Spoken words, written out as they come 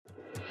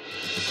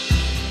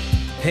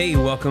Hey,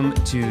 welcome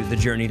to the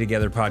Journey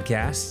Together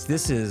podcast.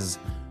 This is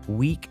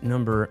week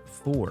number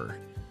 4,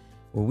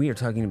 where we are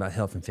talking about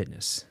health and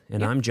fitness.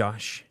 And I'm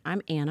Josh.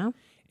 I'm Anna.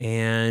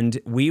 And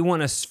we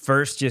want to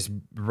first just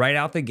right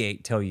out the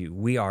gate tell you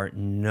we are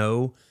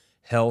no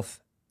health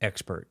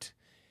expert.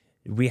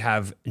 We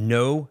have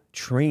no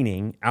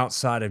training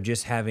outside of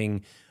just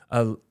having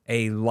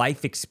a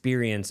life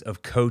experience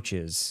of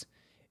coaches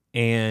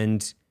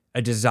and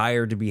a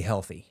desire to be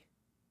healthy.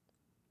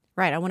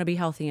 Right. I want to be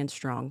healthy and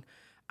strong.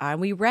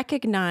 We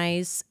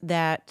recognize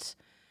that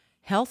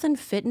health and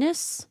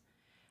fitness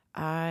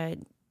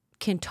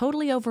can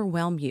totally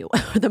overwhelm you.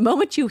 The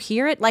moment you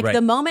hear it, like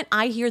the moment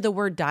I hear the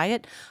word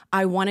diet,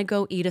 I want to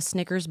go eat a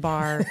Snickers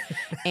bar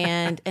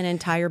and an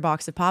entire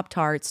box of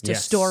Pop-Tarts to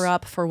store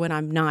up for when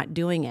I'm not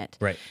doing it.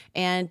 Right.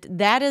 And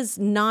that is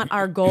not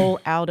our goal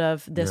out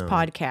of this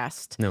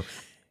podcast. No,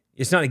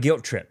 it's not a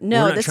guilt trip.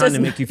 No, we're not trying to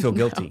make you feel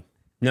guilty.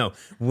 No,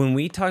 when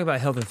we talk about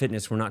health and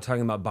fitness, we're not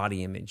talking about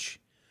body image.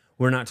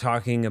 We're not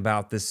talking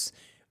about this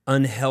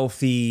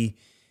unhealthy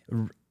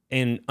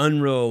and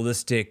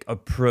unrealistic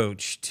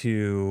approach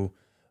to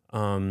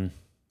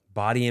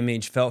body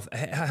image,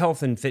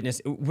 health and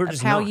fitness. We're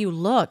just how not. you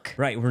look.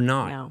 Right, we're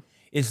not. No.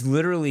 It's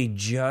literally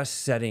just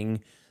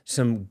setting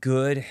some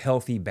good,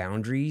 healthy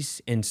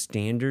boundaries and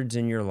standards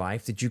in your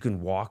life that you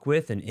can walk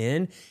with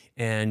and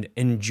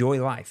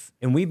enjoy life.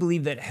 And we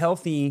believe that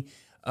healthy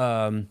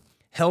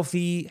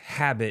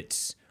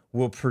habits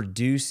will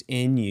produce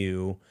in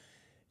you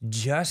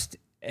just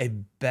a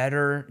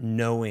better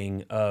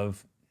knowing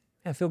of,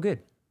 I feel good.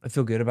 I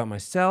feel good about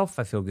myself.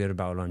 I feel good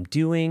about what I'm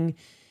doing.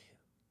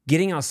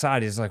 Getting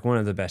outside is like one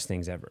of the best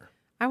things ever.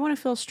 I want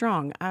to feel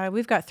strong.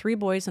 We've got 3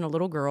 boys and a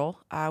little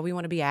girl. We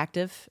want to be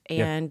active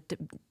and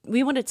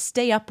we want to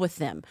stay up with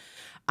them.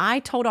 I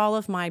told all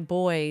of my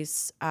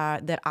boys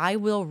that I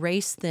will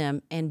race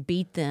them and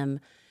beat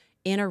them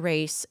in a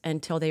race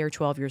until they are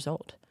 12 years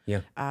old.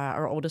 Yeah.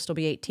 Our oldest will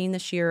be 18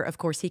 this year. Of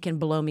course, he can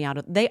blow me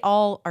out. They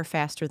all are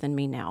faster than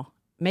me now.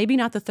 Maybe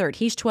not the third.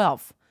 He's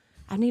 12.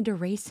 I need to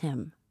race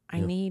him.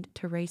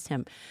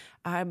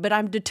 But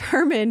I'm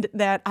determined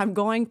that I'm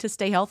going to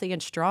stay healthy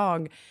and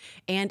strong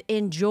and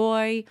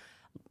enjoy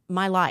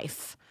my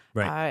life.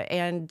 Right.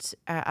 And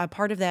a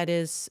part of that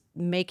is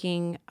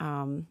making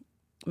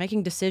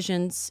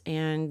decisions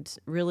and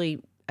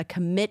really a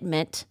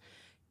commitment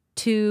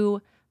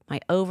to my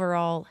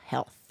overall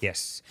health.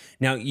 Yes.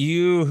 Now,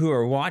 you who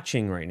are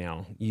watching right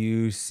now,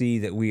 you see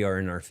that we are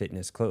in our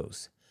fitness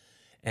clothes.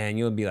 And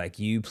you'll be like,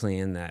 you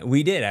planned that.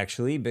 We did,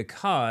 actually,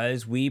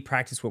 because we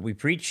practice what we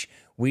preach.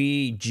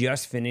 We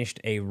just finished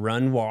a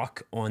run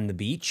walk on the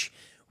beach,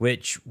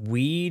 which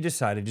we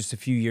decided just a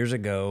few years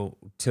ago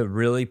to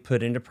really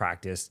put into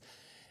practice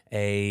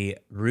a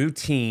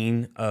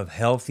routine of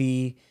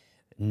healthy,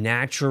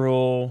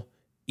 natural,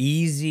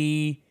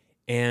 easy,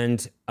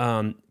 and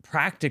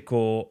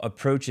practical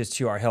approaches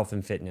to our health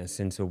and fitness.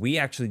 And so we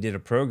actually did a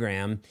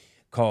program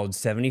called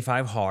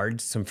 75 Hard.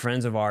 Some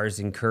friends of ours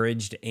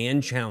encouraged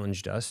and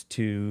challenged us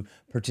to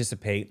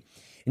participate.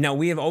 Now,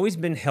 we have always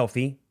been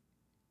healthy.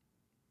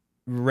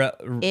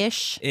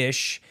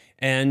 Ish.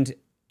 And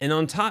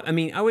on top, I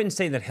mean, I wouldn't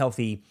say that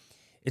healthy,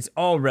 it's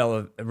all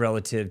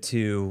relative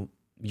to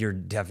your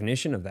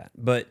definition of that.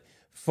 But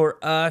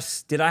for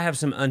us, did I have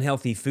some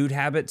unhealthy food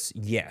habits?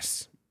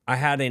 Yes. I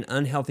had an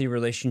unhealthy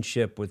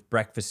relationship with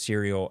breakfast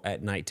cereal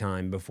at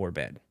nighttime before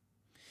bed.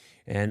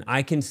 And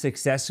I can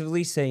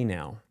successfully say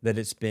now that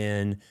it's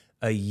been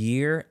a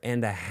year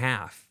and a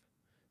half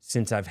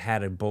since I've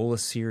had a bowl of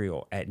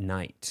cereal at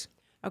night.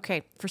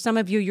 Okay, for some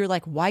of you, you're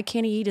like, why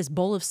can't he eat his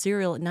bowl of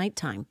cereal at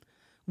nighttime?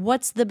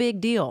 What's the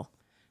big deal?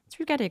 So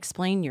you've got to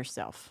explain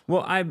yourself.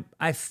 Well,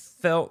 I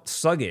felt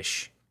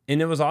sluggish.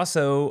 And it was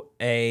also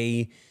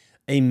a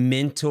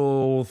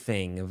mental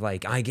thing of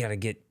like, I got to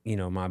get,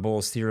 my bowl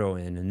of cereal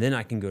in and then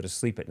I can go to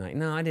sleep at night.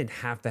 No, I didn't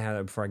have to have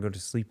that before I go to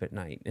sleep at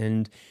night.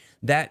 And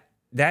that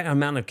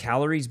amount of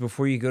calories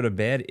before you go to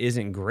bed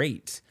isn't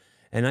great.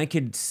 And I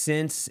could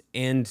sense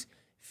and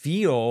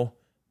feel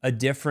a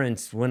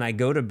difference when I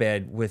go to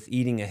bed with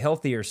eating a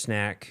healthier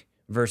snack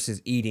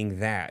versus eating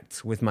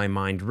that with my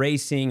mind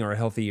racing or a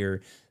healthier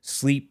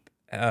sleep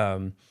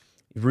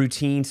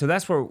routine. So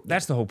that's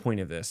the whole point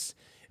of this.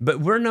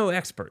 But we're no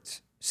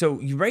experts. So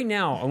right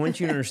now, I want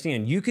you to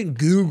understand, you can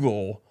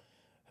Google,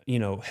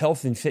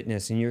 health and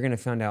fitness, and you're going to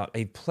find out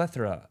a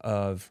plethora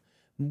of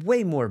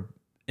way more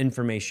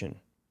information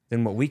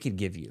than what we could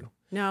give you.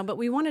 No, but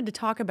we wanted to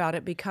talk about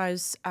it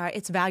because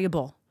it's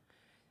valuable,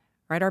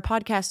 right? Our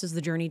podcast is The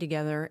Journey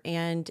Together.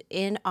 And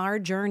in our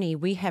journey,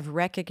 we have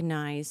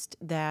recognized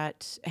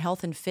that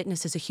health and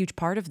fitness is a huge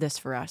part of this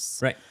for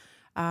us. Right.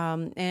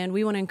 And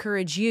we want to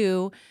encourage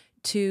you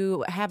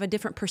to have a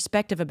different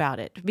perspective about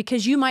it,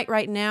 because you might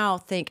right now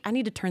think, I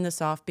need to turn this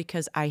off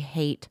because I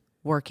hate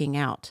working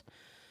out.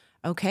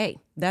 Okay,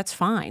 that's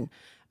fine.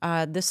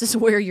 This is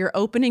where you're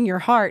opening your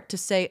heart to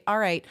say, all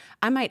right,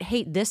 I might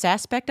hate this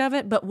aspect of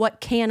it, but what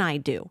can I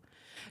do?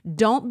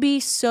 Don't be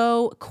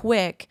so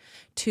quick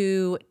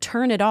to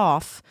turn it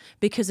off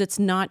because it's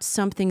not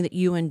something that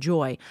you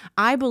enjoy.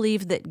 I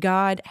believe that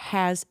God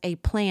has a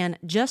plan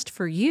just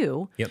for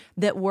you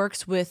that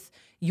works with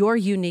your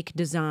unique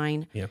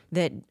design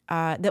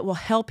that will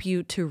help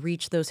you to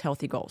reach those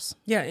healthy goals.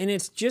 Yeah, and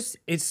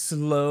it's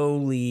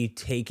slowly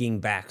taking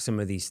back some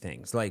of these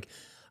things. Like,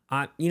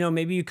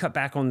 maybe you cut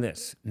back on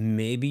this.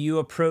 Maybe you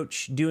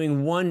approach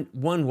doing one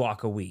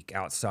walk a week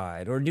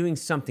outside or doing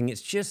something.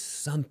 It's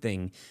just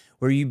something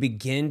where you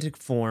begin to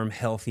form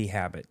healthy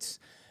habits.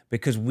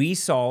 Because we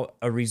saw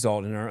a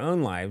result in our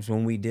own lives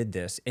when we did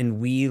this, and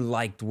we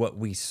liked what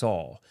we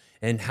saw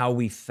and how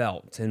we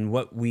felt and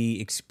what we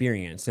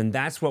experienced. And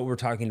that's what we're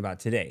talking about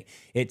today.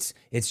 It's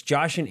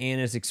Josh and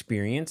Anna's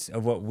experience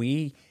of what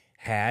we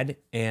had,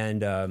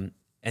 and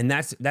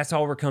that's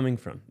all we're coming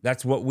from.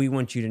 That's what we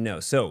want you to know.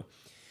 So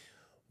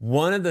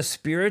one of the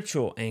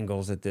spiritual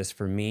angles at this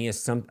for me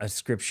is a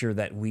scripture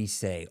that we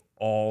say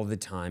all the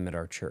time at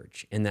our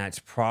church, and that's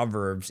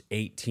Proverbs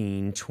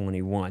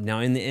 18:21. Now,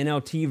 in the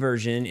NLT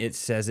version, it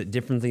says it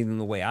differently than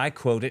the way I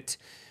quote it.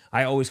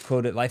 I always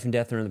quote it, life and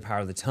death are in the power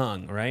of the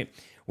tongue, right?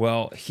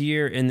 Well,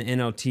 here in the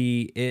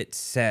NLT, it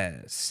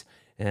says,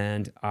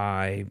 and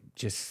I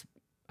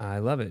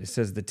love it. It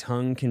says, the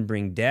tongue can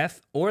bring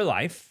death or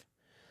life.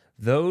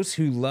 Those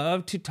who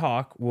love to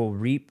talk will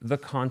reap the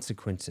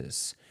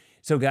consequences.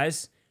 So,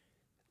 guys,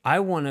 I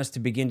want us to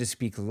begin to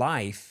speak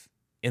life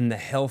in the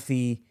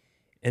healthy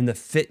and the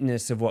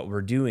fitness of what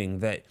we're doing.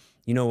 That,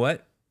 you know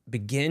what?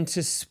 Begin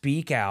to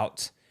speak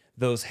out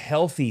those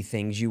healthy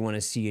things you want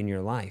to see in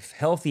your life.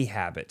 Healthy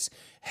habits,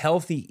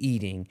 healthy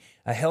eating,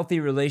 a healthy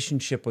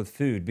relationship with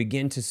food.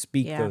 Begin to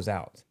speak those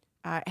out.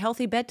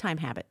 Healthy bedtime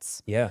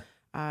habits. Yeah.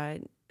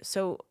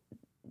 So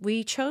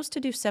we chose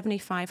to do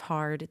 75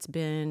 hard. It's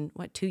been,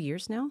 2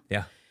 years now?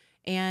 Yeah.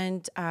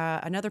 And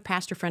another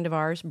pastor friend of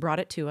ours brought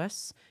it to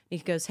us. He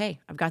goes, hey,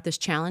 I've got this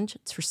challenge.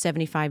 It's for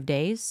 75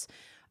 days.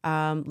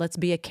 Let's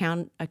be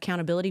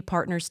accountability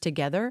partners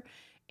together,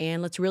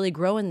 and let's really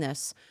grow in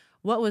this.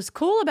 What was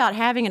cool about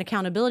having an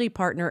accountability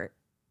partner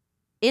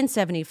in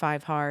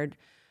 75 Hard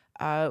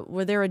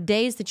were there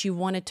days that you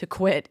wanted to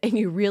quit and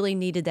you really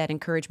needed that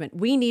encouragement.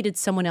 We needed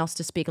someone else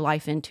to speak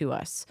life into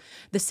us,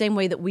 the same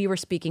way that we were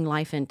speaking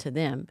life into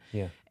them.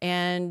 Yeah.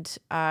 And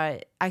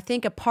I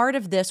think a part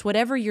of this,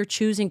 whatever you're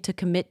choosing to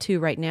commit to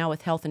right now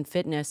with health and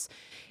fitness,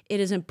 it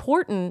is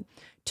important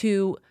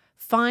to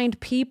find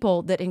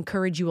people that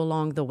encourage you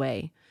along the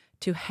way,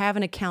 to have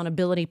an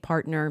accountability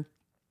partner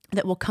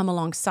that will come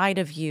alongside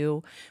of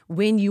you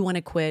when you want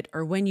to quit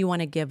or when you want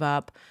to give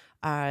up,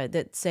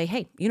 that say,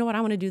 hey, you know what?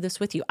 I want to do this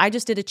with you. I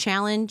just did a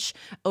challenge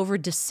over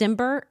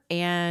December,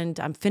 and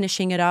I'm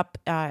finishing it up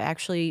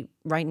actually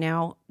right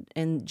now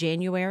in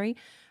January.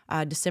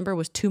 December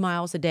was 2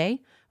 miles a day.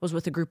 I was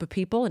with a group of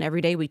people, and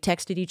every day we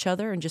texted each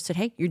other and just said,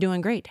 hey, you're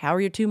doing great. How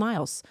are your 2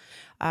 miles?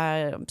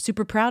 I'm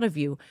super proud of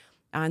you.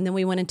 And then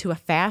we went into a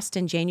fast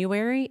in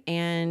January,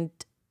 and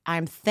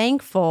I'm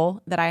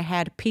thankful that I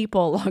had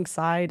people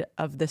alongside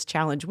of this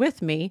challenge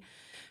with me,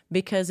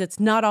 because it's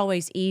not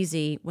always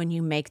easy when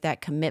you make that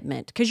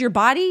commitment, because your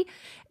body,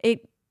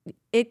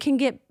 it can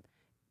get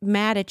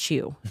mad at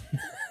you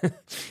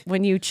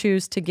when you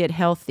choose to get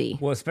healthy.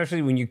 Well,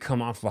 especially when you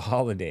come off the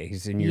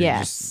holidays and you're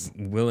just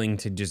willing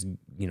to just,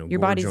 your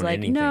body's like,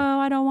 anything. No,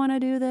 I don't want to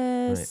do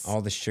this. Right.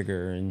 All the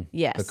sugar and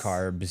the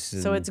carbs.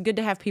 So it's good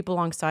to have people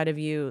alongside of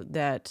you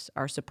that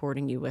are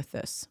supporting you with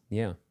this.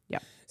 Yeah. Yeah.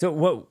 So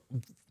what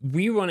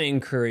we want to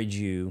encourage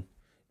you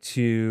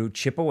to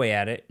chip away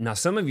at it. Now,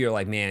 some of you are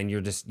like, man,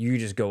 you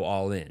just go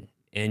all in,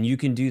 and you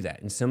can do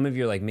that. And some of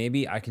you are like,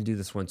 maybe I can do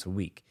this once a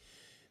week.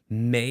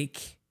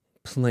 Make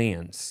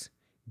plans.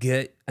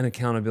 Get an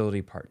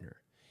accountability partner.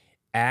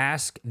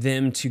 Ask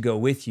them to go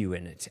with you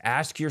in it.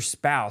 Ask your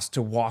spouse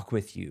to walk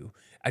with you.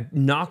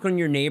 Knock on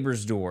your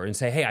neighbor's door and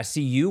say, hey, I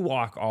see you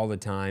walk all the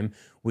time.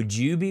 Would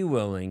you be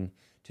willing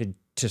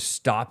to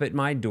stop at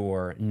my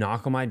door,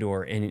 knock on my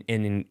door, and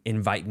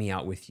invite me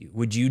out with you?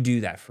 Would you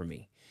do that for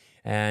me?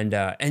 And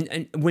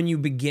when you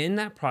begin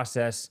that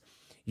process,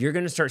 you're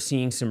going to start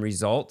seeing some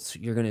results.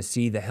 You're going to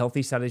see the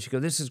healthy side of it. You go,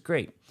 this is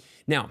great.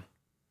 Now,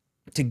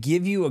 to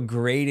give you a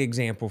great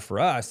example for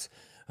us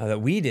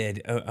that we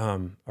did,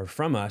 or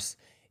from us,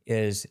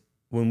 is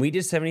when we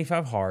did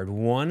 75 Hard,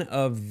 one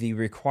of the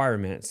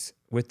requirements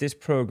with this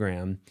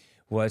program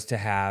was to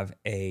have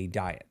a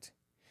diet.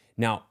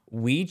 Now,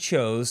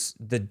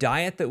 the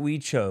diet that we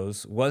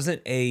chose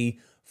wasn't a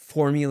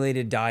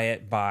formulated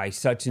diet by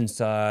such and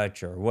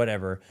such or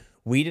whatever.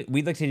 We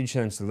looked at each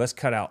other and said, let's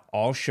cut out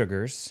all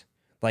sugars,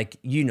 like,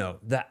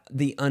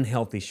 the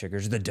unhealthy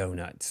sugars, the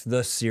donuts,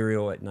 the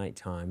cereal at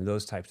nighttime,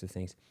 those types of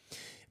things.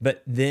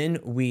 But then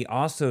we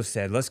also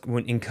said,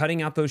 in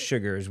cutting out those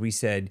sugars, we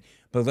said,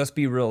 but let's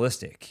be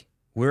realistic.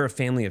 We're a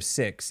family of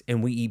 6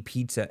 and we eat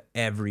pizza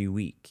every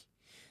week.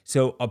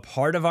 So a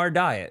part of our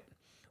diet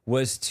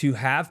was to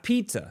have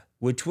pizza,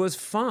 which was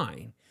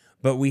fine,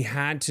 but we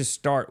had to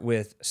start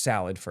with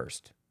salad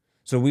first.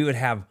 So we would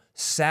have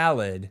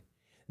salad,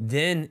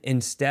 then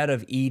instead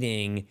of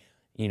eating,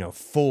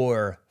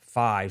 4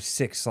 5,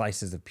 6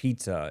 slices of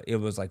pizza. It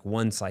was like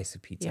one slice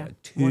of pizza,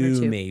 Yeah, one or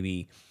two two.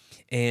 maybe.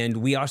 And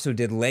we also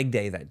did leg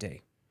day that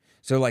day.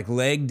 So like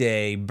leg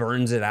day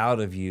burns it out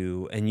of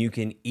you and you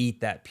can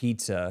eat that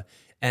pizza,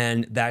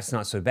 and that's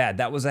not so bad.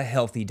 That was a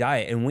healthy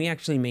diet. And we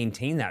actually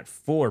maintained that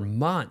for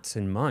months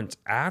and months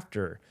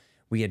after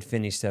we had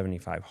finished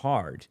 75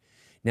 hard.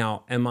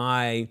 Now, am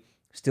I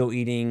still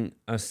eating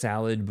a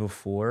salad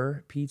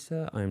before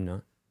pizza? I'm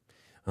not.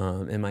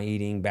 Am I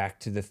eating back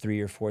to the 3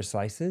 or 4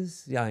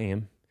 slices? Yeah, I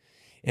am.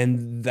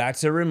 And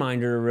that's a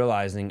reminder of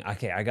realizing,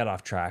 okay, I got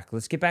off track.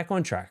 Let's get back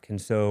on track.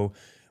 And so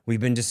we've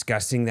been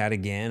discussing that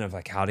again of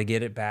like how to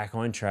get it back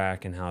on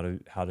track and how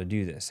to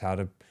do this,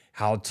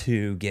 how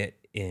to get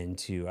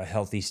into a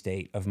healthy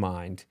state of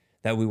mind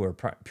that we were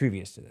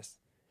previous to this.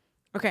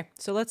 Okay,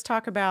 so let's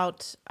talk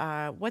about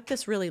what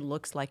this really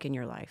looks like in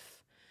your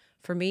life.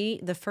 For me,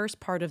 the first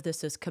part of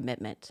this is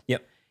commitment.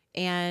 Yep.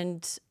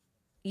 And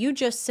you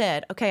just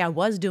said, okay, I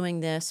was doing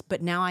this,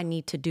 but now I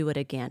need to do it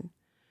again.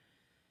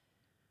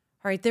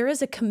 All right, there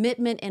is a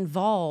commitment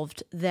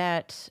involved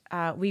that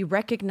we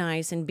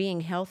recognize in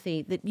being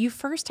healthy, that you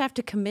first have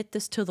to commit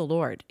this to the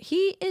Lord.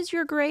 He is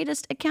your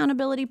greatest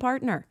accountability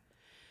partner.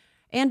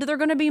 And there are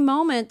going to be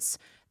moments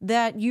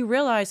that you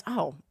realize,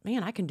 oh,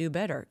 man, I can do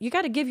better. You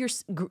got to give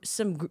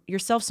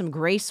yourself some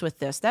grace with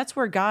this. That's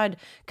where God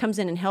comes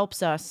in and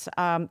helps us.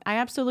 I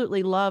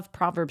absolutely love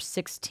Proverbs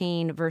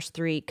 16, verse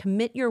 3.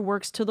 Commit your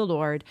works to the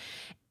Lord,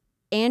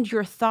 and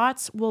your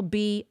thoughts will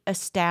be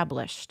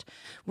established.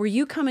 Where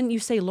you come and you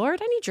say, Lord,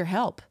 I need your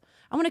help.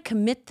 I want to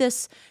commit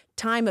this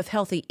time of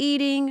healthy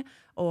eating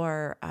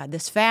or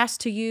this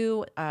fast to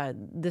you,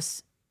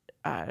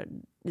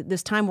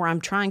 this time where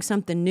I'm trying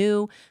something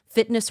new,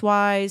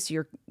 fitness-wise.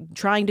 You're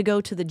trying to go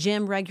to the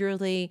gym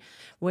regularly,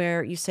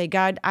 where you say,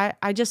 God,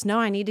 I just know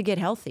I need to get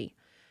healthy.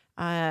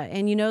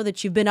 And you know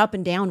that you've been up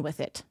and down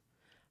with it.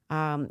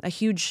 A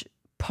huge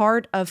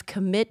part of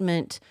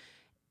commitment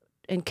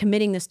and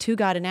committing this to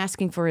God and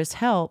asking for his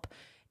help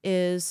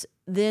is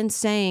then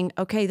saying,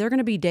 okay, there are going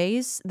to be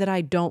days that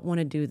I don't want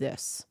to do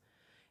this.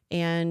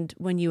 And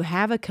when you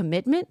have a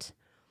commitment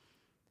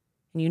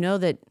and you know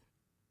that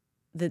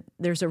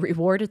there's a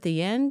reward at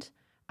the end,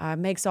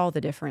 makes all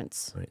the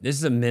difference. Right. This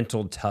is a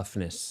mental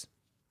toughness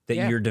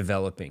that you're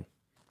developing.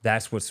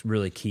 That's what's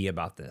really key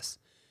about this.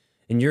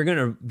 And you're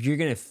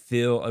gonna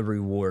feel a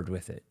reward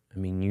with it. I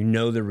mean, you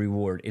know the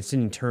reward. It's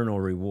an eternal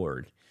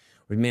reward.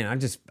 But man,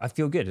 I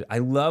feel good. I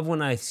love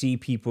when I see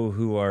people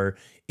who are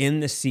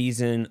in the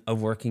season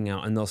of working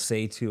out and they'll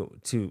say to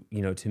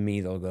me,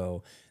 they'll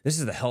go, "This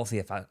is the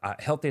healthiest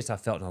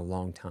I've felt in a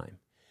long time."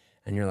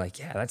 And you're like,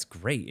 yeah, that's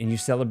great. And you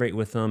celebrate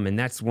with them. And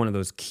that's one of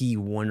those key,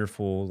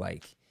 wonderful,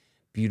 like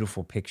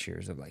beautiful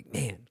pictures of like,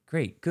 man,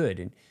 great, good.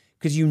 And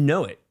because you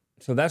know it.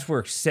 So that's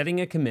where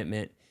setting a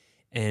commitment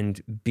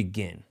and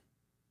begin.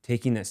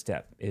 Taking that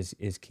step is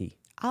key.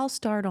 I'll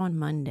start on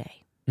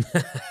Monday.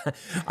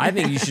 I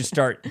think you should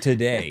start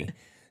today.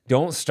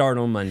 Don't start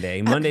on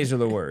Monday. Mondays are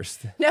the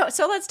worst. No,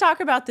 so let's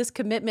talk about this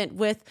commitment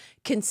with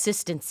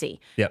consistency.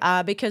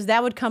 Yep. Because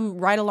that would come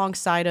right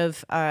alongside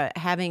of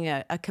having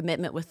a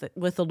commitment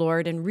with the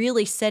Lord and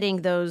really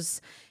setting those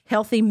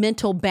healthy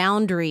mental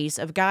boundaries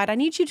of, God, I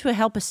need you to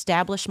help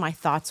establish my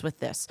thoughts with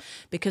this,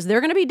 because there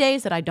are going to be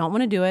days that I don't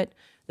want to do it.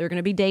 There are going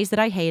to be days that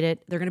I hate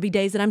it. There are going to be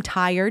days that I'm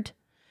tired.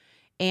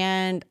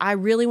 And I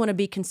really want to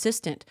be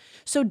consistent.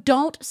 So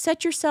don't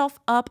set yourself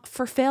up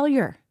for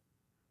failure.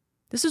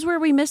 This is where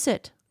we miss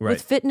it. Right.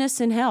 With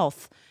fitness and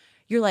health.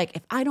 You're like,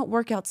 if I don't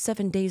work out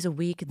 7 days a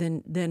week,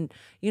 then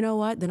you know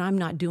what? Then I'm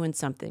not doing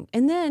something.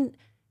 And then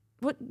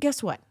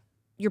guess what?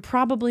 You're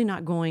probably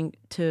not going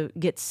to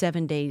get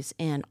 7 days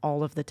in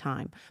all of the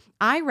time.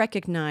 I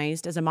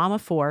recognized as a mom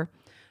of 4,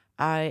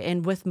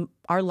 and with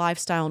our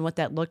lifestyle and what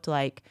that looked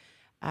like,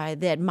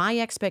 that my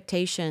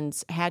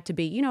expectations had to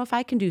be, if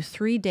I can do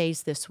 3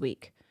 days this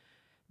week,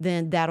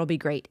 then that'll be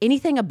great.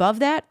 Anything above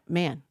that,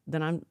 man,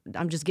 then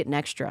I'm just getting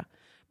extra.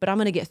 But I'm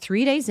going to get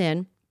 3 days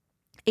in.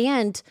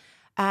 And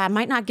I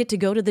might not get to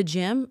go to the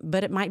gym,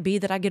 but it might be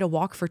that I get a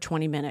walk for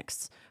 20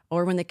 minutes.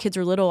 Or when the kids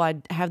are little,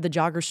 I'd have the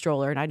jogger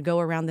stroller and I'd go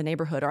around the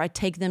neighborhood, or I'd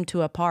take them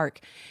to a park.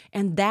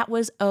 And that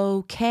was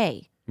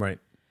okay. Right.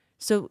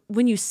 So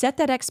when you set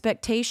that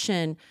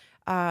expectation,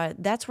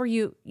 that's where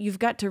you've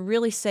got to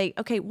really say,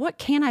 okay, what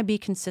can I be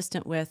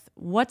consistent with?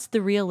 What's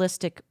the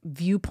realistic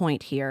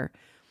viewpoint here?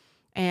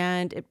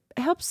 And it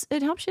helps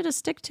you to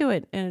stick to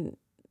it and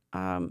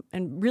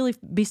really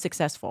be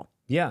successful.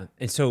 Yeah.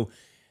 And so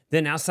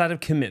then outside of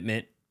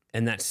commitment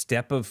and that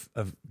step of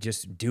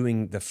just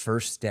doing the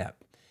first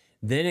step,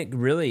 then it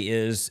really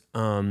is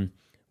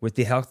with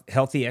the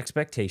healthy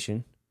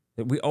expectation.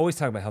 That we always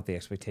talk about healthy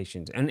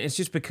expectations. And it's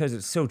just because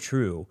it's so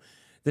true.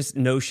 This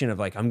notion of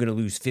like, I'm going to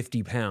lose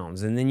 50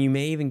 pounds. And then you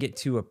may even get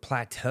to a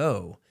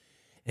plateau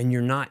and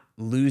you're not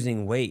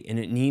losing weight. And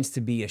it needs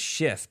to be a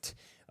shift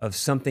of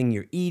something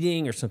you're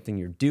eating or something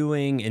you're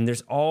doing. And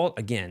there's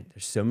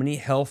so many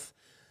health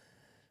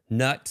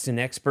nuts and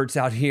experts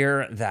out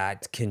here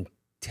that can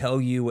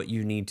tell you what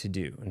you need to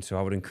do. And so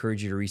I would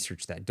encourage you to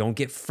research that. Don't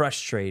get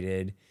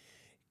frustrated.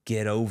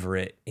 get over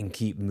it and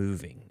keep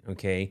moving.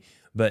 Okay.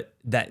 But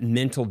that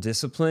mental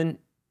discipline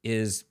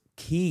is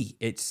key.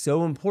 It's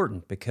so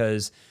important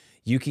because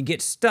you can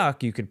get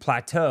stuck, you could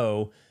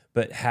plateau,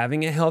 but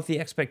having a healthy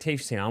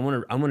expectation, saying, I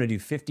want to do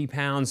 50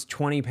 pounds,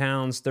 20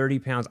 pounds, 30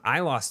 pounds.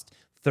 I lost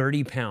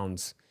 30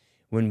 pounds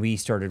when we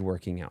started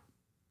working out.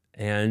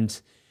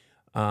 And,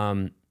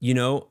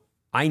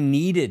 I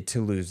needed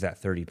to lose that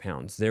 30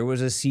 pounds. There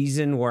was a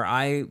season where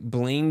I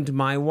blamed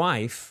my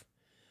wife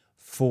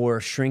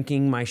for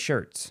shrinking my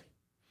shirts.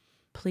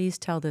 Please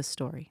tell this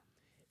story.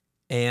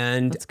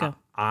 And Let's go.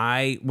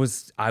 I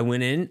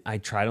went in, I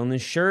tried on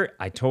this shirt.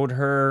 I told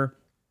her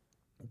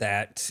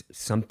that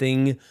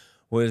something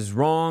was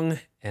wrong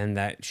and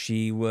that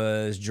she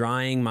was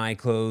drying my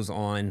clothes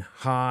on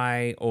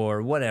high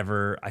or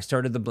whatever. I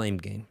started the blame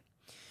game.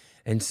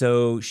 And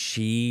so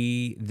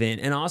she then,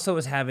 and also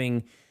was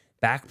having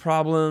back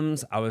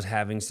problems. I was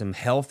having some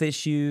health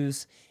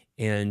issues.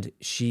 And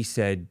she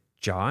said,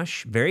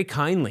 Josh, very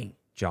kindly,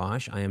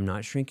 Josh, I am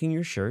not shrinking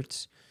your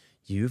shirts.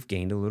 You've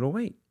gained a little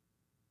weight.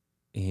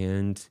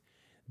 And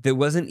that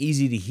wasn't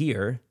easy to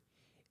hear.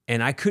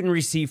 And I couldn't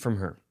receive from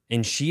her.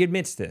 And she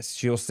admits this.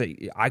 She'll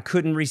say, I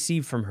couldn't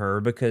receive from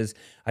her because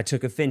I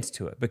took offense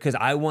to it, because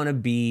I want to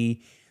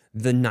be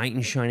the knight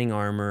in shining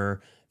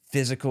armor,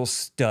 physical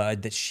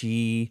stud that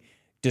she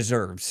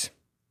deserves.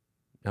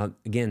 Now,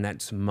 again,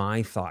 that's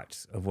my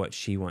thoughts of what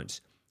she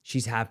wants.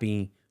 She's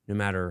happy no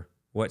matter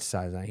what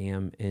size I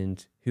am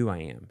and who I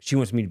am. She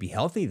wants me to be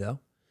healthy, though.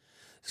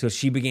 So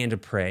she began to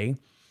pray,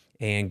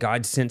 and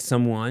God sent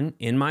someone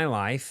in my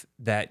life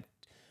that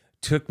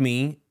took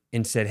me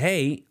and said,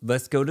 hey,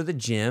 let's go to the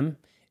gym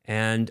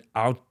and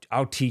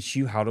I'll teach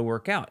you how to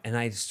work out. And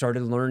I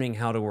started learning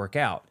how to work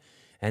out.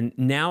 And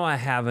now I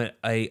have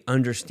a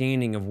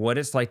understanding of what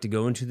it's like to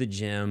go into the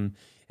gym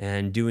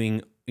and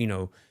doing,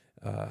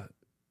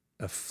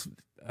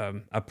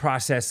 a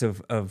process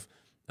of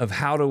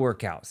how to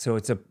work out. So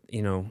it's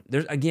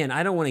there's, again,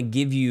 I don't want to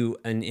give you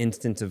an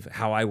instance of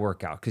how I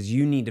work out because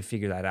you need to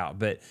figure that out.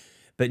 But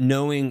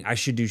knowing I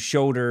should do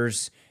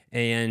shoulders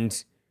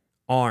and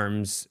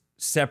arms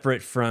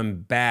separate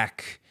from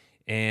back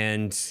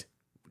and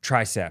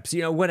triceps,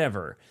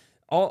 whatever.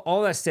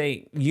 All that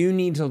say, you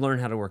need to learn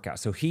how to work out.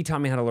 So he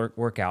taught me how to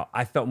work out.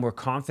 I felt more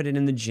confident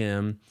in the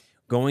gym,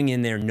 going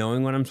in there,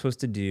 knowing what I'm supposed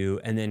to do.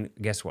 And then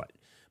guess what?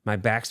 My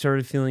back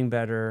started feeling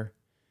better.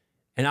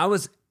 And I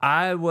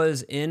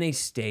was in a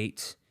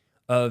state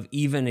of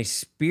even a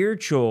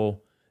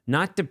spiritual,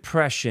 not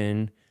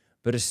depression,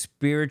 but a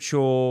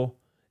spiritual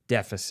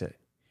deficit.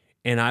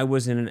 And I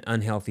was in an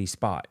unhealthy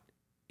spot.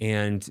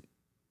 And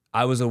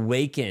I was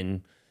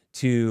awakened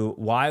to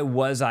why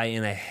was I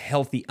in a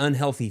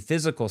unhealthy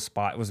physical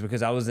spot. It was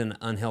because I was in an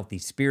unhealthy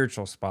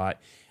spiritual spot.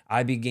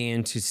 I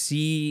began to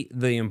see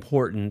the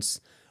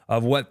importance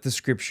of what the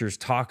scriptures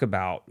talk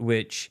about,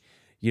 which,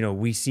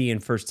 we see in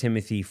 1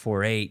 Timothy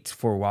 4:8,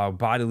 for while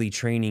bodily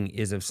training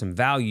is of some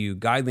value,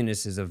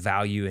 godliness is of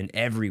value in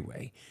every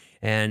way.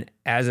 And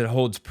as it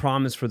holds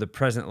promise for the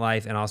present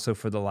life and also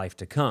for the life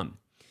to come.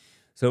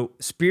 So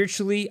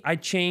spiritually, I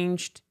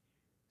changed.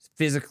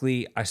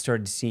 Physically, I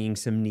started seeing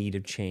some need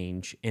of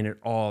change, and it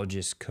all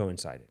just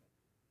coincided.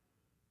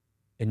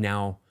 And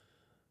now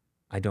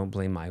I don't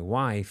blame my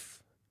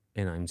wife,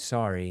 and I'm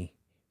sorry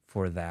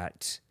for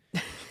that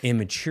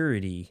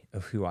immaturity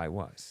of who I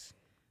was.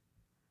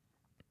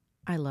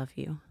 I love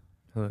you.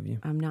 I love you.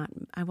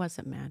 I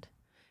wasn't mad.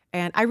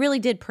 And I really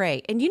did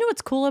pray. And you know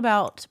what's cool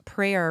about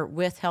prayer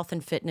with health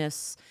and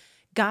fitness?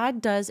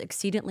 God does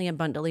exceedingly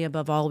abundantly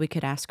above all we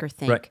could ask or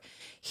think. Right.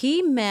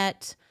 He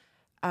met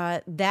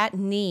that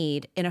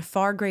need in a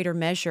far greater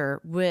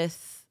measure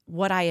with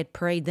what I had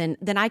prayed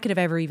than I could have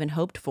ever even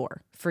hoped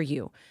for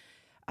you.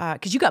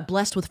 Because you got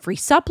blessed with free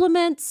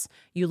supplements.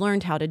 You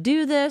learned how to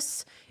do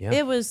this. Yeah.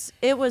 It was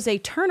a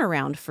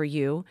turnaround for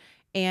you.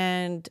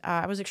 And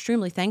I was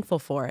extremely thankful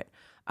for it.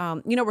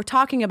 We're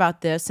talking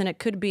about this, and it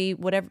could be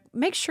whatever.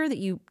 Make sure that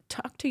you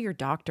talk to your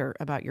doctor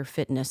about your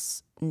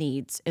fitness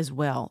needs as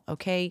well,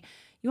 okay?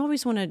 You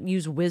always want to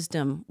use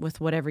wisdom with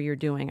whatever you're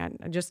doing.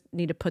 I just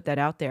need to put that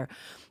out there.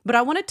 But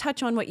I want to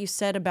touch on what you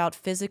said about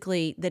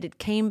physically, that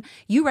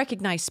you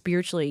recognized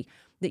spiritually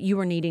that you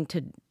were needing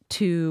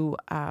to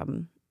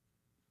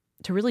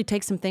really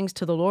take some things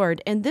to the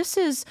Lord. And this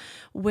is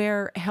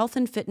where health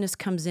and fitness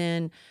comes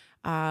in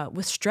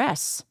with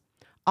stress.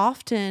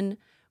 Often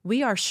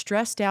we are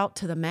stressed out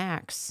to the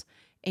max,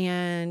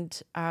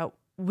 and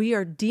we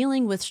are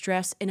dealing with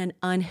stress in an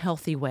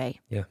unhealthy way.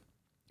 Yeah.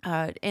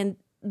 And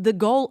the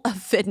goal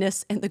of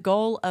fitness and the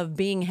goal of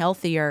being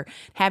healthier,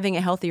 having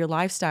a healthier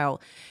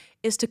lifestyle,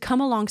 is to come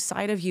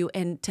alongside of you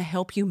and to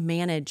help you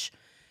manage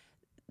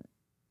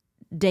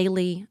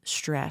daily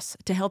stress,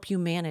 to help you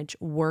manage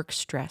work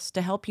stress, to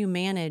help you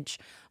manage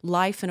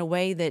life in a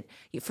way that,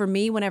 for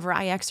me, whenever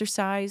I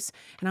exercise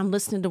and I'm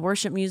listening to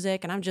worship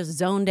music and I'm just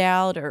zoned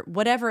out or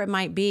whatever it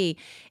might be,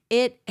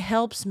 it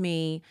helps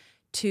me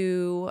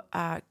to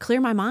clear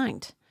my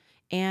mind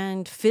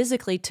and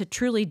physically to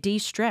truly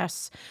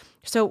de-stress.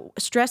 So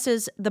stress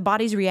is the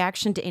body's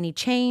reaction to any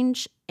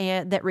change,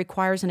 that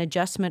requires an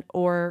adjustment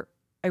or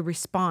a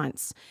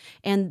response.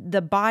 And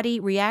the body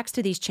reacts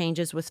to these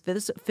changes with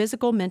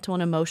physical, mental,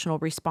 and emotional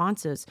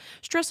responses.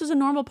 Stress is a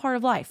normal part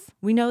of life.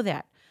 We know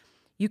that.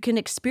 You can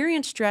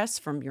experience stress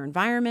from your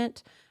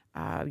environment,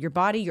 your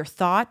body, your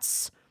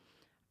thoughts.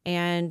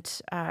 And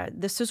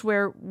this is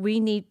where we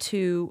need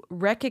to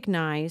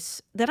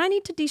recognize that I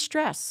need to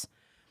de-stress.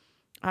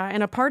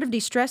 And a part of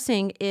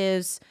de-stressing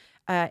is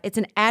it's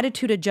an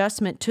attitude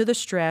adjustment to the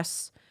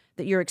stress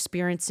that you're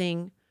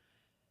experiencing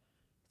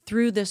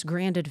through this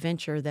grand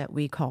adventure that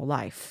we call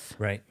life.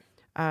 Right.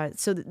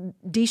 So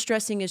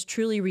de-stressing is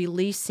truly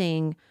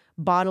releasing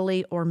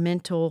bodily or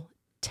mental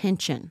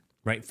tension.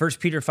 Right. 1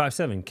 Peter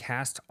 5:7,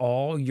 cast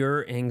all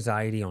your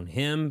anxiety on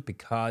him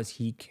because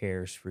he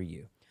cares for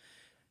you.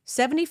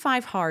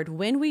 75 Hard,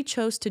 when we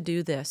chose to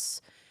do this,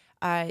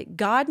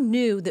 God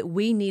knew that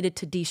we needed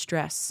to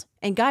de-stress.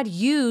 And God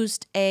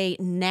used a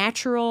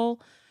natural,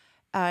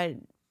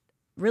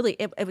 really,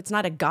 it's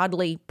not a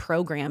godly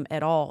program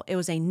at all. It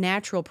was a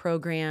natural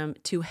program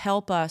to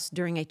help us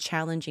during a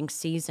challenging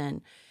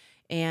season.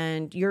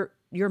 And your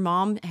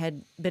mom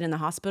had been in the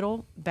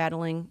hospital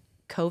battling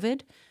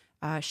COVID.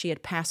 She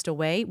had passed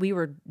away. We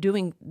were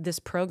doing this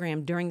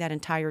program during that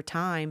entire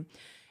time.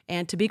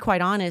 And to be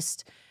quite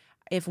honest,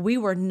 if we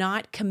were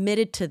not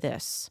committed to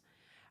this,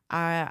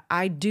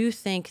 I do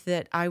think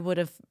that I would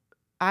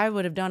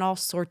have done all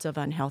sorts of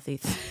unhealthy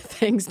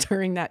things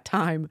during that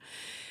time,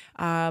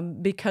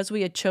 because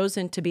we had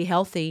chosen to be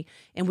healthy,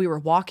 and we were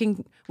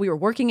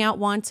working out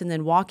once and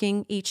then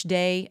walking each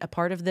day. A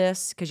part of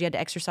this, because you had to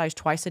exercise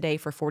twice a day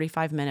for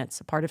 45 minutes,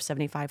 a part of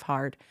 75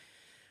 Hard.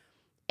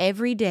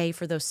 Every day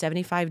for those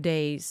 75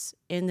 days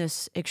in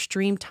this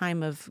extreme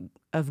time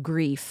of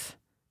grief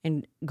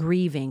and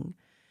grieving,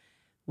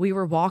 we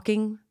were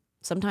walking,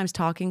 sometimes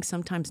talking,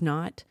 sometimes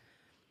not,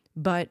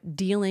 but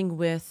dealing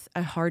with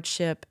a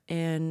hardship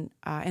in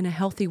a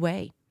healthy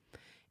way.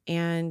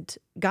 And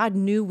God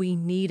knew we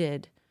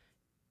needed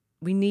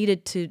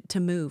to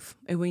move,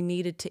 and we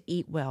needed to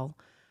eat well.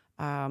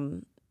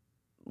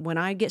 When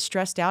I get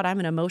stressed out, I'm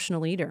an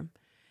emotional eater.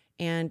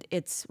 And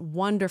it's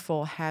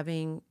wonderful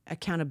having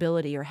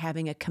accountability or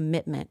having a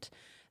commitment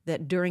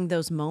that during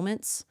those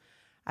moments,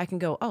 I can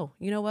go, oh,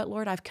 you know what,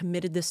 Lord, I've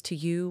committed this to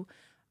you.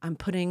 I'm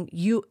putting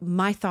you,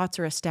 my thoughts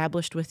are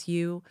established with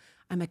you.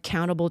 I'm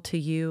accountable to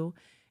you.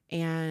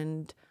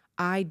 And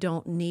I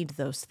don't need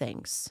those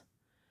things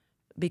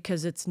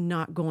because it's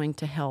not going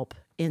to help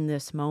in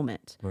this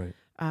moment. Right.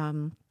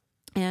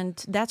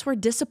 And that's where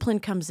discipline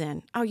comes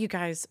in. Oh, you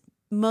guys,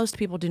 most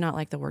people do not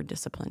like the word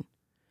discipline.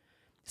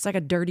 It's like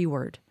a dirty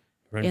word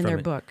in their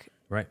book.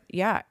 Right.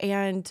 Yeah.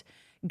 And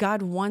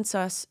God wants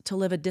us to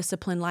live a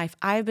disciplined life.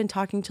 I've been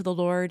talking to the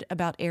Lord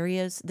about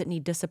areas that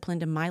need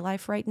discipline in my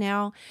life right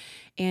now,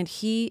 and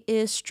He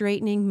is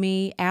straightening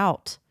me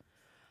out.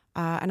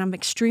 And I'm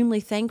extremely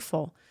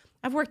thankful.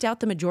 I've worked out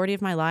the majority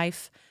of my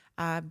life.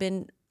 I've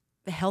been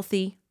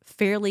healthy,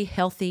 fairly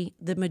healthy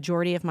the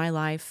majority of my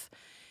life.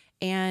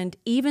 And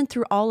even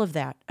through all of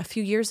that, a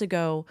few years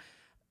ago,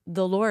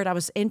 the Lord, I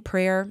was in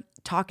prayer,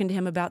 talking to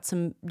Him about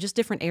some just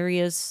different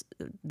areas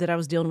that I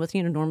was dealing with,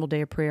 a normal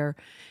day of prayer.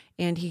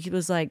 And He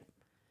was like,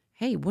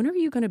 hey, when are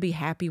you going to be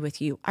happy with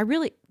you?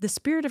 The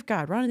Spirit of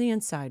God right on the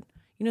inside,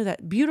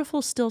 that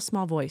beautiful, still,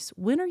 small voice.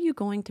 When are you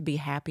going to be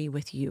happy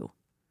with you?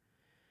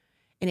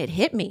 And it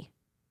hit me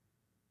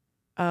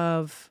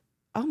of,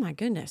 oh my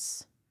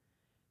goodness.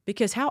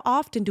 Because how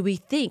often do we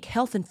think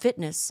health and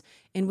fitness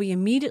and we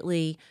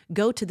immediately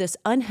go to this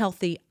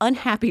unhealthy,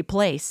 unhappy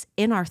place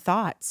in our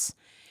thoughts?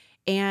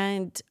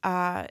 And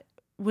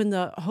when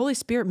the Holy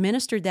Spirit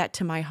ministered that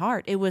to my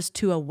heart, it was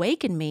to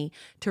awaken me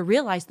to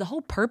realize the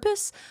whole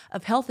purpose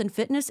of health and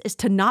fitness is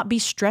to not be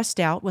stressed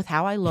out with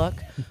how I look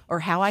or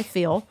how I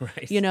feel,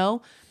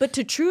 Right. But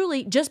to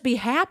truly just be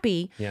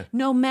happy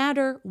no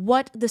matter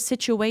what the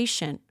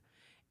situation,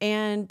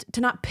 and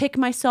to not pick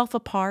myself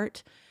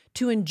apart,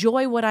 to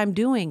enjoy what I'm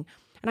doing.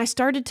 And I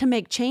started to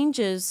make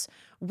changes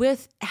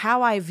with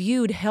how I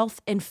viewed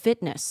health and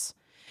fitness.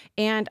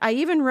 And I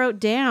even wrote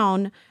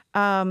down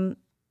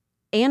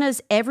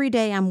Anna's Every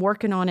Day I'm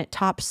Working on It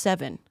top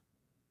 7.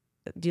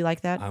 Do you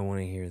like that? I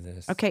want to hear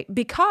this. Okay,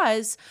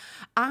 because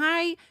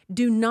I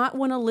do not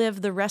want to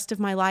live the rest of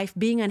my life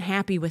being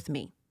unhappy with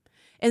me.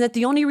 And that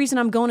the only reason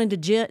I'm going to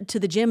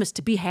the gym is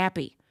to be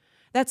happy.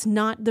 That's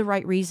not the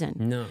right reason.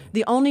 No.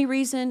 The only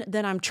reason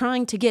that I'm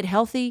trying to get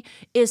healthy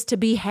is to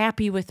be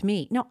happy with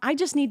me. No, I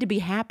just need to be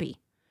happy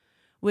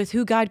with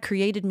who God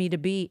created me to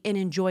be and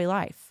enjoy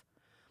life.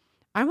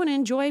 I want to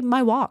enjoy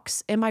my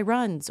walks and my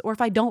runs, or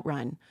if I don't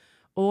run,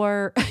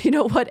 or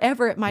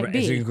whatever it might Right. be.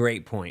 It's a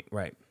great point,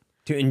 right?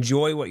 To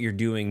enjoy what you're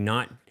doing,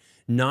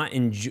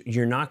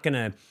 you're not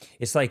gonna.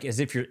 It's like as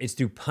if it's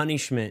through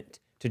punishment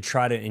to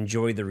try to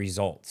enjoy the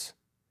results.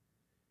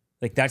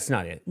 Like that's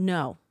not it.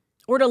 No.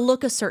 Or to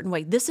look a certain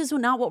way. This is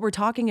not what we're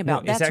talking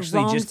about. No, it's That's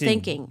actually wrong just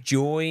thinking.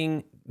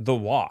 enjoying the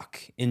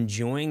walk,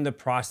 enjoying the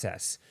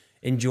process,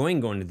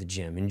 enjoying going to the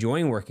gym,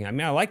 enjoying working. I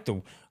mean, I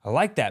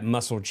like that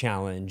muscle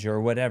challenge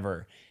or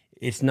whatever.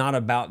 It's not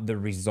about the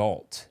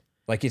result.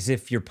 Like as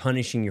if you're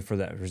punishing you for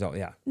that result.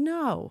 Yeah.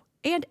 No.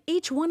 And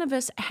each one of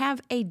us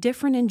have a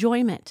different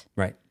enjoyment.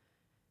 Right.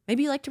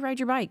 Maybe you like to ride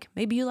your bike.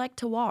 Maybe you like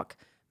to walk.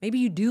 Maybe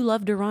you do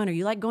love to run, or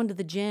you like going to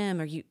the gym,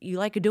 or you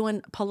like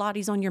doing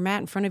Pilates on your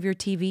mat in front of your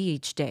TV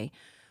each day.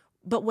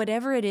 But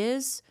whatever it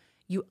is,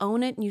 you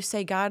own it and you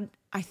say, God,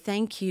 I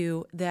thank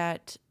you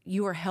that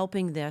you are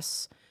helping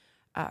this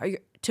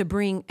to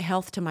bring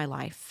health to my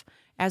life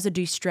as a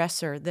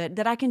de-stressor,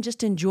 that I can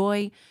just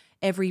enjoy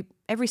every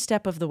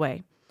step of the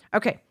way.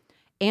 Okay.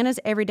 Anna's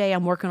every day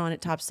I'm working on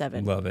it, top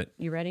 7. Love it.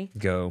 You ready?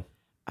 Go.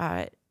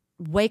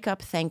 Wake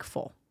up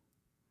thankful.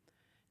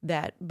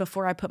 That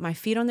before I put my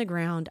feet on the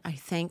ground, I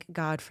thank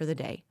God for the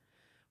day.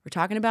 We're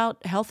talking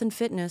about health and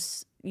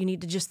fitness. You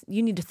need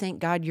to thank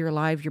God you're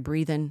alive, you're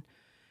breathing,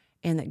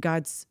 and that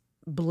God's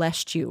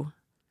blessed you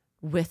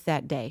with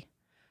that day.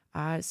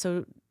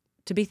 So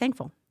to be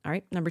thankful. All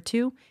right. Number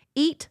 2,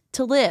 eat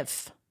to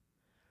live,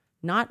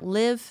 not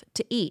live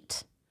to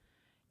eat.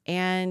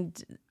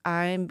 And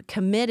I'm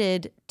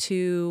committed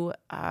to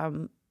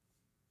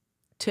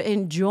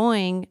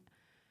enjoying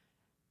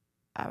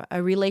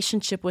a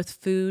relationship with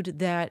food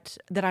that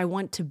I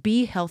want to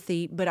be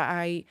healthy, but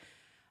I'm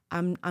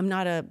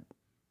not a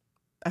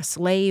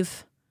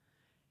slave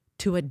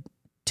to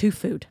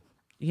food.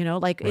 You know,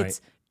 like Right. It's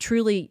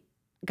truly,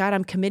 God,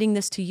 I'm committing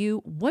this to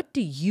you. What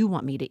do you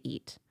want me to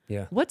eat?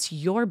 Yeah. What's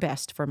your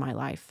best for my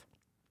life?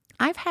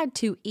 I've had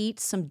to eat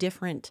some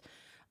different,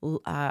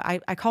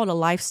 I call it a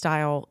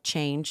lifestyle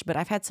change, but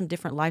I've had some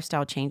different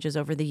lifestyle changes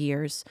over the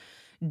years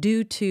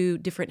due to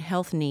different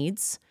health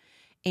needs.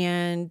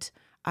 And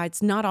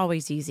it's not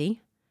always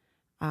easy.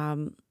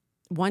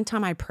 One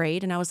time I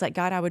prayed and I was like,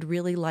 God, I would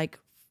really like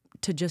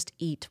to just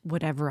eat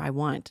whatever I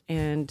want.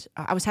 And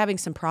I was having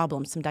some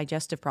problems, some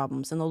digestive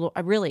problems. And the Lord,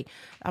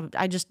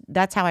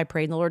 that's how I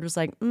prayed. And the Lord was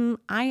like,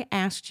 I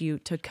asked you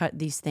to cut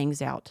these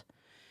things out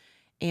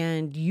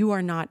and you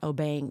are not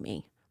obeying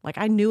me. Like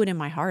I knew it in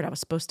my heart. I was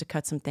supposed to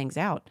cut some things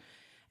out.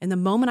 And the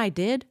moment I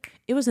did,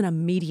 it was an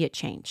immediate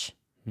change.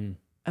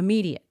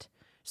 Immediate.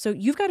 So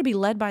you've got to be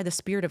led by the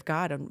Spirit of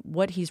God on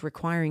what he's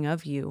requiring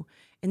of you.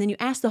 And then you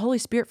ask the Holy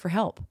Spirit for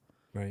help.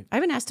 Right. I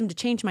even asked him to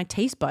change my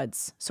taste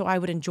buds so I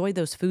would enjoy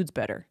those foods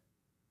better.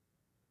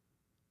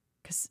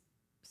 Because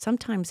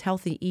sometimes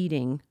healthy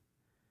eating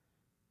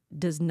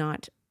does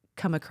not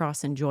come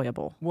across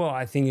enjoyable. Well,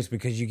 I think it's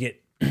because you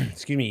get,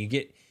 you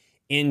get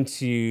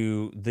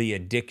into the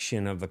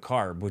addiction of the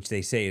carb, which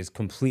they say is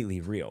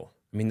completely real.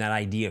 I mean, that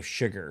idea of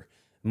sugar,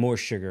 more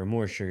sugar,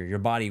 more sugar. Your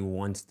body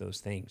wants those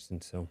things.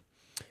 And so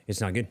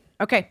it's not good.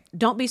 Okay,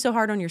 don't be so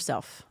hard on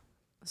yourself.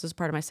 This is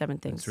part of my 7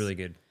 things. It's really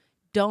good.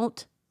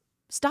 Don't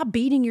stop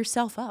beating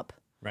yourself up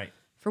Right.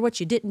 for what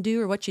you didn't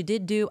do or what you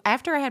did do.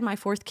 After I had my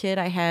 4th kid,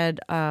 I had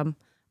our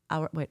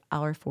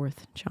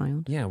 4th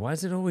child. Yeah. Why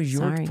is it always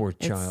your Sorry, 4th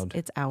child?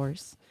 It's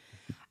ours.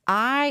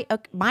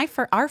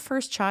 Our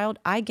first child,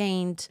 I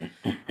gained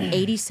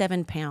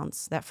 87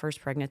 pounds that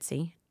first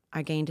pregnancy.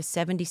 I gained a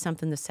 70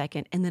 something the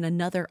second, and then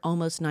another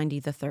almost 90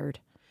 the third.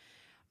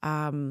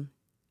 And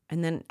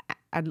then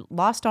I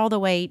lost all the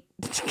weight,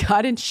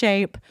 got in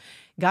shape,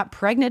 got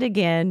pregnant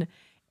again,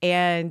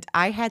 and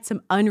I had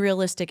some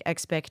unrealistic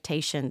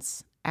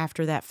expectations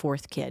after that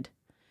 4th kid.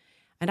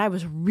 And I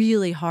was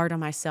really hard on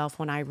myself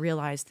when I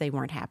realized they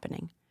weren't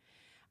happening.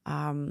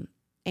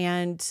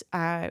 And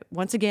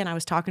once again, I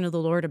was talking to the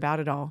Lord about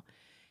it all.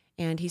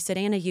 And he said,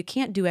 Anna, you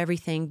can't do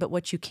everything, but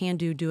what you can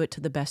do, do it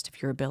to the best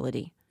of your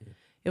ability. Yeah.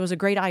 It was a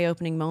great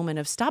eye-opening moment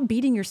of stop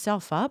beating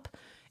yourself up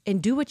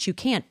and do what you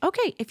can.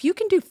 Okay, if you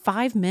can do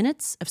 5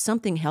 minutes of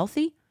something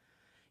healthy,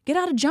 get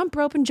out a jump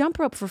rope and jump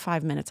rope for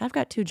 5 minutes. I've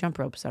got 2 jump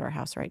ropes at our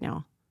house right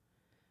now.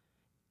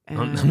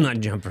 I'm not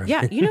jumping.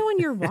 Yeah, you know, on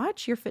your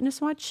watch, your fitness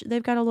watch,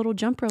 they've got a little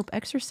jump rope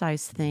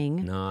exercise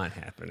thing. Not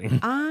happening.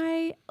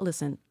 I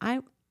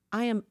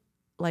am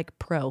like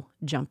pro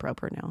jump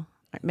roper now.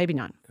 Maybe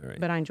not,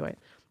 but I enjoy it.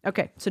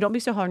 Okay, so don't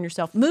be so hard on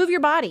yourself. Move your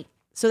body.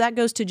 So that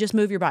goes to just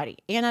move your body.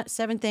 Anna,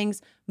 7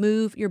 things,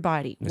 move your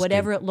body,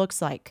 whatever it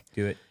looks like.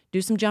 Do it.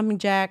 Do some jumping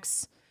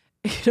jacks,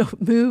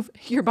 move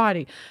your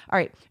body. All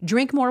right,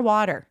 drink more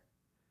water.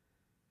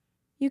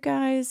 You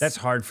guys. That's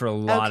hard for a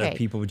lot of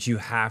people, but you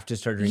have to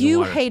start drinking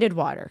water. You hated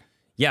water.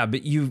 Yeah,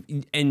 but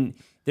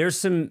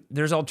there's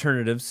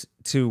alternatives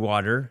to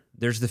water.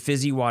 There's the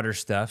fizzy water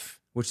stuff,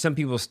 which some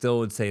people still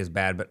would say is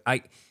bad, but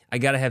I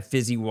got to have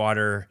fizzy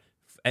water,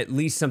 at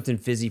least something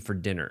fizzy for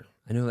dinner.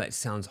 I know that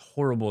sounds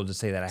horrible to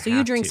say that. So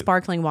you drink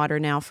sparkling water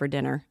now for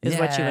dinner is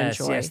what you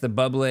enjoy. Yes, the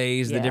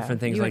bubblies, the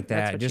different things like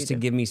that, just to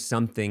give me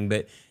something.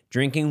 But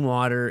drinking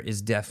water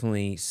is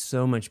definitely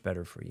so much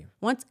better for you.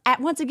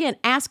 Once again,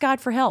 ask God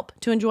for help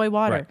to enjoy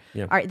water. Right,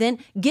 yeah. All right, then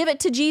give it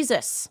to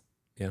Jesus.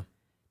 Yeah.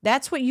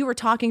 That's what you were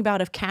talking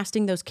about of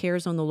casting those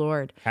cares on the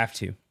Lord. Have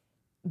to.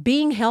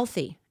 Being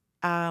healthy.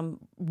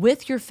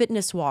 With your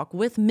fitness walk,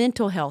 with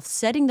mental health,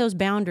 setting those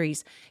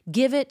boundaries,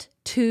 give it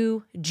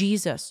to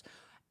Jesus.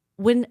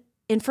 When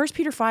in 1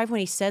 Peter 5, when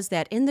he says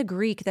that, in the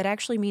Greek, that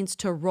actually means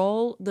to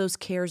roll those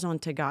cares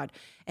onto God,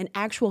 an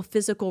actual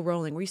physical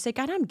rolling, where you say,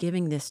 God, I'm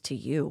giving this to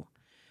you.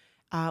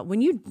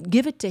 When you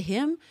give it to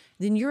him,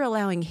 then you're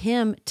allowing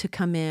him to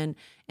come in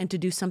and to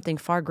do something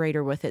far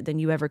greater with it than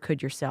you ever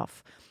could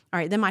yourself. All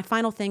right, then my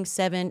final thing,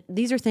 7.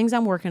 These are things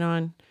I'm working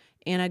on.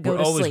 Anna, go We're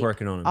to always sleep.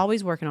 working on them.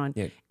 Always working on.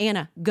 Yeah.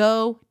 Anna,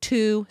 go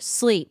to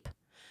sleep.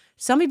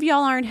 Some of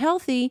y'all aren't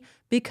healthy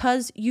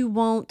because you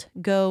won't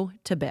go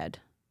to bed.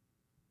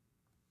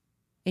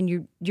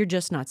 And you're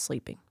just not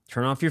sleeping.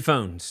 Turn off your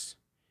phones.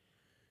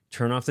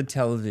 Turn off the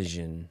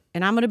television.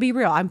 And I'm going to be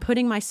real. I'm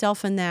putting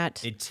myself in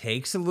that. It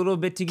takes a little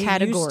bit to get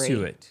category. used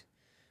to it,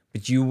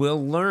 but you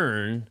will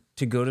learn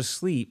to go to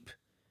sleep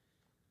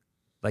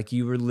like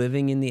you were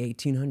living in the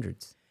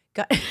 1800s.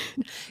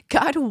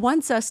 God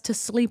wants us to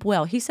sleep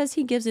well. He says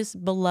he gives his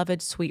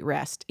beloved sweet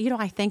rest.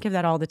 I think of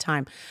that all the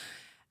time.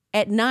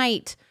 At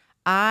night,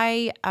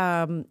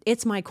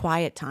 it's my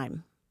quiet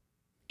time.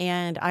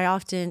 And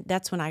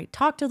that's when I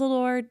talk to the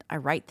Lord, I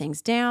write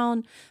things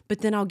down,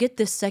 but then I'll get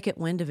this second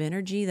wind of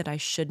energy that I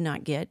should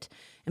not get.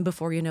 And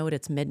before you know it,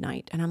 it's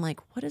midnight. And I'm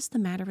like, what is the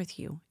matter with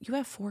you? You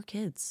have 4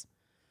 kids.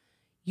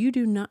 You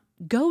do not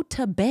go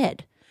to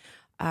bed.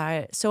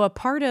 So a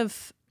part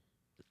of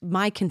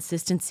my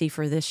consistency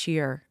for this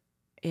year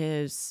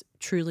is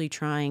truly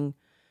trying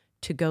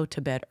to go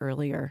to bed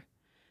earlier.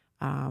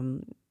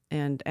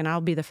 And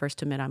I'll be the first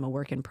to admit I'm a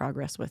work in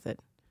progress with it.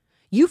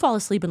 You fall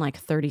asleep in like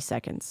 30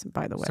 seconds,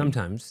 by the way.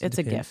 Sometimes. It's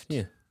depends. a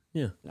gift.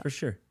 Yeah, for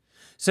sure.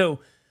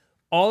 So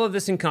all of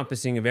this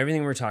encompassing of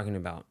everything we're talking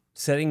about,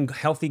 setting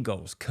healthy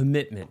goals,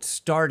 commitment,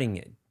 starting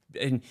it.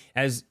 And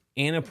as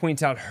Anna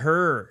points out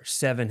her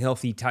 7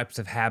 healthy types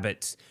of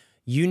habits,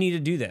 you need to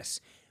do this.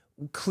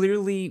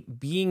 Clearly,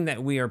 being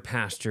that we are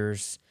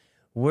pastors,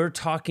 we're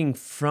talking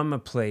from a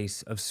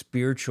place of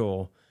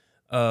spiritual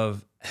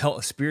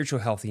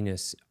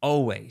healthiness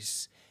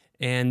always.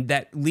 And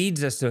that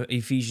leads us to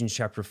Ephesians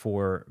chapter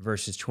 4,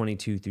 verses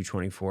 22 through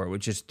 24,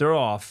 which is throw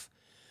off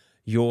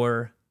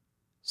your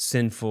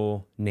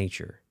sinful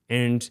nature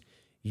and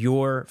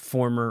your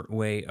former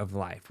way of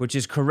life, which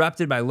is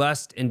corrupted by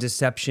lust and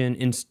deception.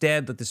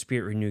 Instead, let the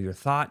Spirit renew your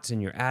thoughts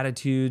and your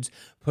attitudes.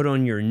 Put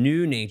on your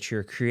new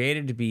nature,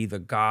 created to be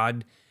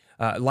created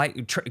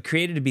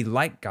to be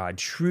like God,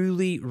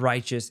 truly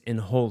righteous and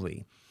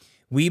holy.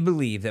 We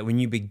believe that when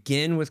you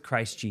begin with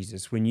Christ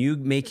Jesus, when you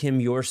make him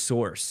your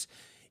source,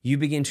 you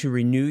begin to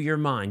renew your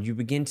mind. You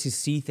begin to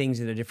see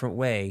things in a different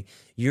way.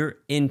 You're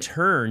in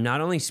turn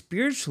not only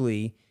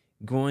spiritually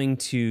going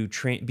to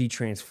be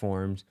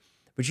transformed,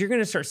 but you're going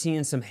to start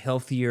seeing some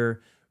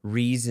healthier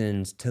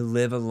reasons to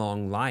live a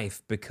long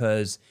life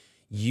because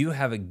you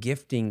have a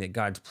gifting that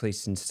God's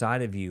placed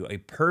inside of you, a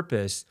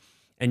purpose,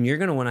 and you're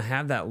going to want to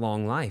have that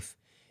long life.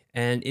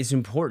 And it's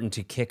important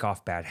to kick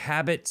off bad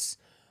habits,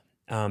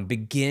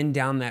 begin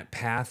down that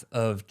path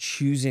of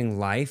choosing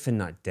life and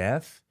not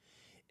death,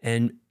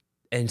 and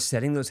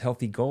setting those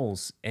healthy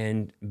goals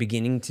and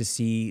beginning to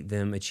see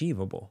them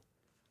achievable.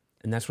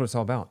 And that's what it's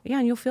all about. Yeah,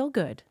 and you'll feel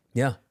good.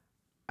 Yeah.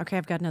 Okay,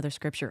 I've got another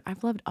scripture.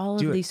 I've loved all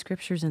of these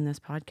scriptures in this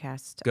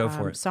podcast. Go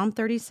for it. Psalm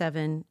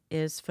 37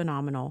 is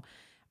phenomenal.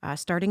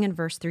 Starting in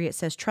verse 3, it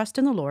says, "Trust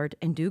in the Lord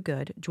and do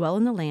good, dwell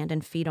in the land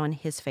and feed on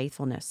his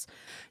faithfulness.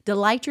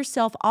 Delight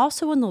yourself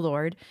also in the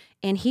Lord,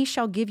 and he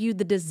shall give you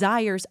the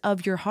desires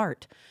of your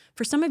heart."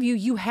 For some of you,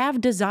 you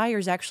have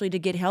desires actually to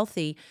get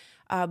healthy,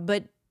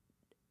 but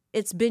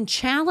it's been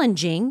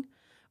challenging,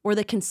 or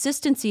the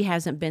consistency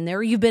hasn't been there,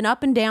 or you've been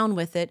up and down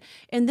with it.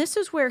 And this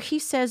is where he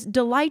says,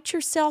 delight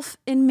yourself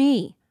in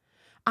me.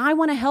 I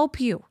want to help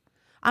you.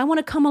 I want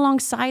to come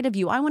alongside of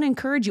you. I want to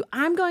encourage you.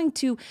 I'm going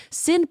to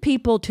send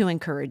people to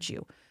encourage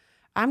you.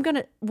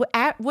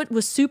 What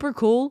was super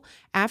cool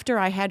after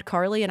I had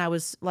Carly and I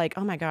was like,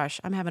 oh my gosh,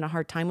 I'm having a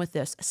hard time with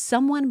this.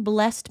 Someone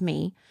blessed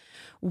me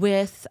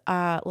with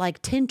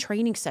like 10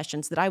 training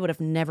sessions that I would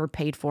have never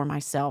paid for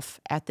myself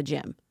at the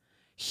gym.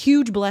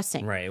 Huge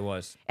blessing. Right, it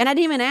was. And I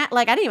didn't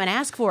even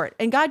ask for it.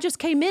 And God just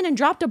came in and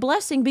dropped a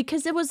blessing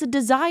because it was a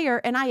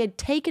desire and I had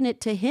taken it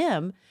to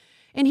him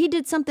and he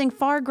did something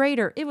far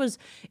greater.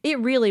 It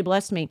really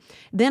blessed me.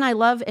 Then I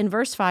love in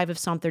verse 5 of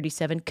Psalm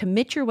 37,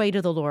 commit your way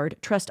to the Lord,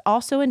 trust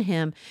also in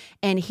him,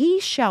 and he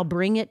shall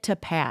bring it to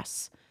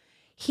pass.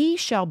 He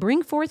shall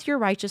bring forth your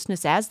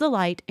righteousness as the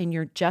light and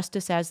your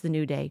justice as the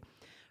new day.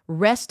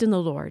 Rest in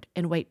the Lord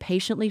and wait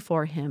patiently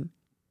for him.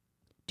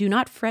 Do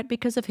not fret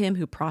because of him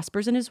who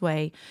prospers in his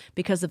way,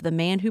 because of the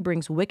man who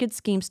brings wicked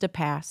schemes to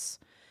pass.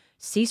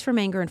 Cease from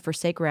anger and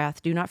forsake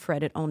wrath. Do not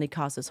fret, it only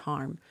causes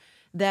harm.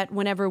 That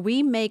whenever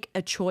we make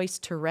a choice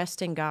to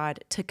rest in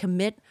God, to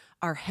commit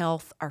our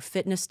health, our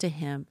fitness to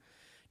him,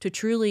 to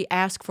truly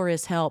ask for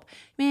his help,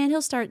 man,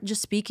 he'll start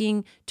just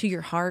speaking to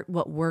your heart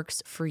what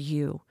works for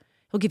you.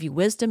 He'll give you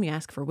wisdom. You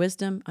ask for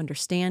wisdom,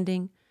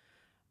 understanding.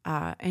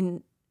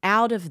 And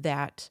out of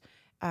that,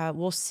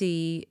 we'll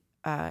see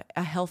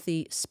a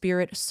healthy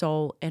spirit,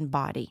 soul, and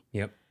body.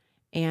 Yep.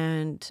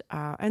 And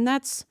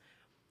that's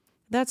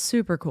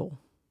super cool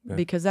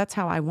because that's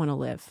how I want to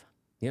live.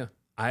 Yeah.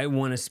 I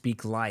want to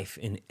speak life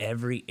in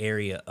every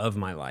area of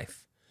my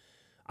life.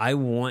 I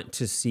want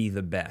to see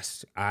the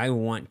best. I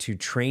want to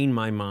train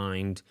my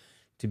mind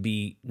to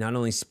be not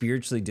only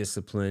spiritually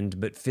disciplined,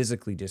 but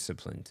physically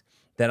disciplined.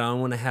 that I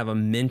want to have a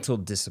mental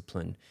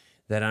discipline,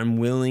 that I'm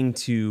willing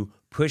to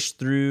push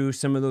through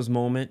some of those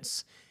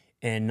moments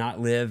and not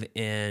live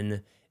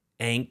in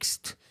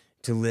angst,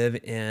 to live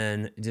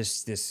in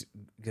just this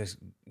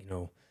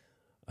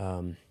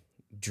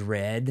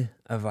dread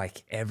of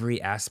like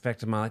every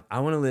aspect of my life. I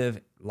want to live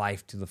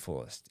life to the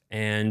fullest,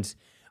 and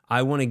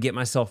I want to get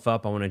myself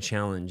up. I want to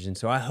challenge. And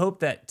so I hope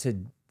that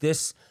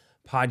this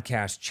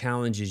podcast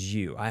challenges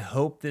you. I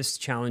hope this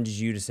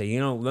challenges you to say,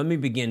 let me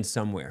begin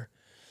somewhere.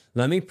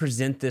 Let me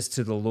present this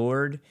to the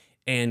Lord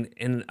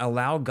and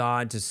allow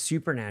God to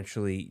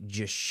supernaturally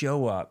just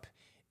show up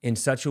in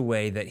such a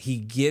way that he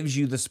gives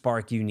you the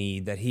spark you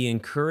need, that he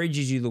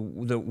encourages you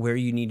the where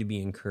you need to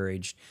be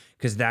encouraged,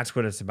 because that's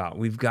what it's about.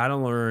 We've got to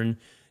learn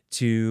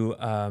to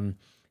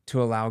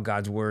allow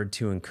God's word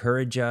to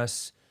encourage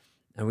us,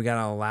 and we got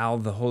to allow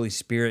the Holy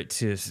Spirit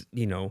to,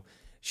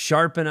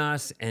 sharpen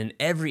us in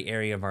every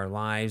area of our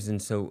lives.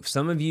 And so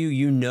some of you,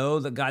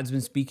 that God's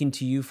been speaking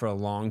to you for a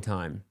long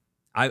time.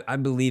 I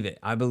believe it.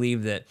 I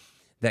believe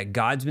that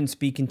God's been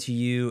speaking to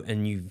you,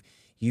 and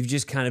you've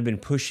just kind of been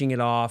pushing it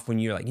off when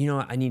you're like,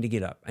 what? I need to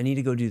get up. I need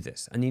to go do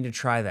this. I need to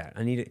try that.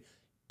 I need to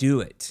do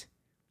it.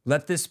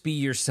 Let this be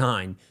your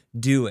sign.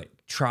 Do it.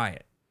 Try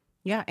it.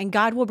 Yeah, and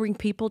God will bring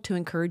people to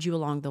encourage you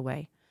along the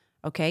way,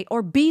 okay?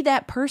 Or be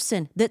that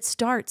person that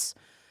starts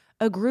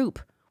a group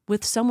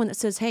with someone that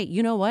says, hey,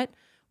 you know what?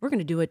 We're going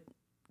to do a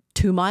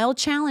 2-mile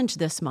challenge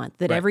this month,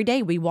 that every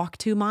day we walk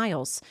 2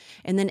 miles.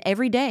 And then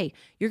every day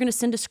you're going to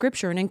send a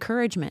scripture and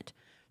encouragement.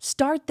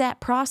 Start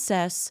that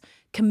process,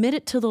 commit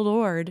it to the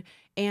Lord,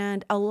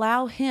 and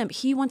allow him.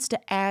 He wants to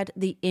add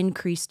the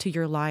increase to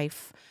your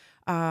life.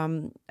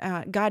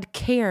 God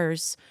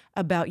cares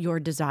about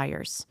your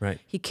desires. Right.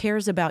 He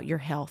cares about your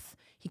health.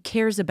 He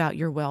cares about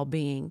your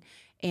well-being.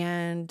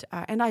 And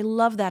I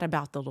love that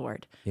about the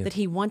Lord, that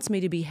he wants me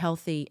to be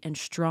healthy and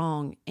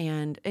strong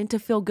and to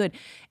feel good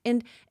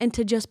and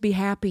to just be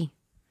happy.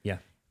 Yeah.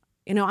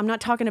 I'm not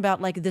talking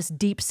about like this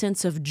deep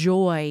sense of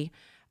joy.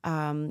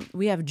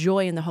 We have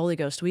joy in the Holy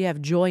Ghost. We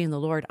have joy in the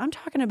Lord. I'm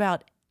talking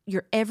about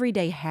your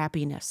everyday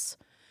happiness,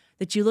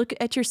 that you look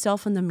at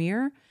yourself in the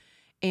mirror,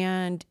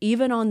 and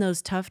even on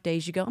those tough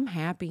days, you go, I'm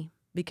happy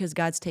because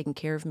God's taking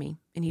care of me,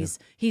 and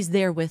he's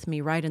there with me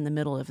right in the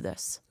middle of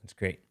this. That's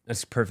great.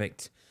 That's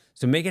perfect.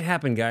 So make it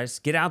happen, guys.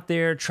 Get out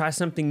there, try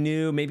something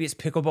new. Maybe it's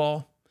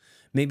pickleball.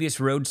 Maybe it's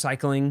road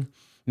cycling.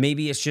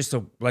 Maybe it's just,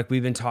 like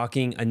we've been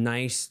talking, a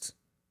nice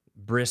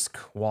brisk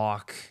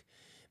walk.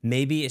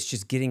 Maybe it's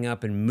just getting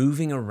up and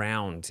moving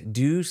around.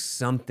 Do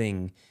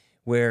something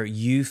where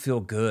you feel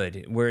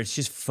good, where it's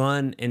just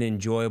fun and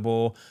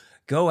enjoyable.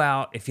 Go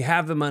out. If you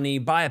have the money,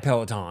 buy a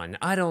Peloton.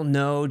 I don't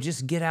know.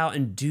 Just get out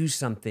and do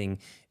something,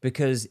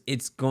 because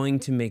it's going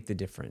to make the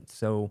difference.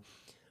 So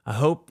I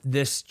hope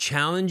this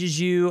challenges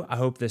you. I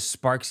hope this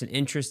sparks an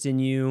interest in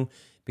you,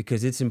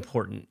 because it's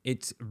important.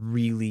 It's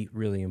really,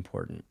 really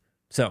important.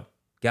 So,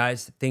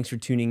 guys, thanks for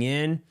tuning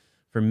in.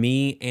 For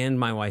me and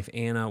my wife,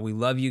 Anna, we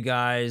love you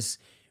guys.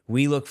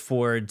 We look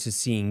forward to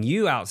seeing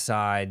you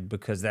outside,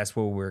 because that's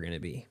where we're going to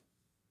be.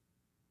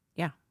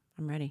 Yeah,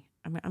 I'm ready.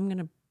 I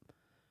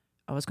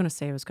was going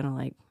to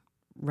like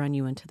run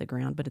you into the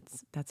ground, but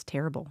that's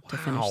terrible to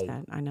finish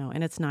that. I know.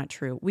 And it's not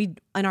true.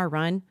 In our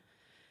run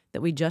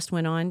that we just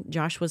went on,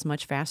 Josh was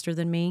much faster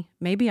than me.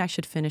 Maybe I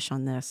should finish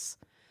on this.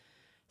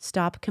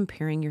 Stop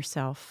comparing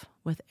yourself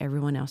with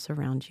everyone else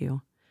around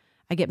you.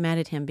 I get mad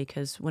at him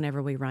because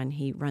whenever we run,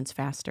 he runs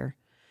faster,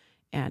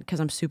 and because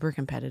I'm super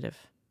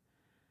competitive.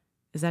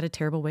 Is that a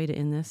terrible way to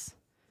end this?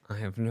 I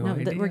have no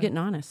idea. We're getting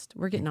honest.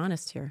 We're getting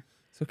honest here.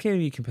 It's okay to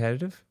be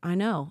competitive. I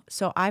know.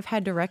 So I've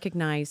had to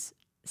recognize,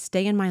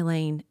 stay in my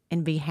lane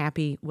and be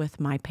happy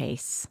with my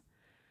pace,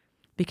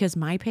 because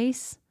my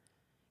pace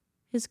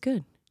is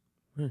good.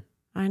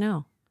 I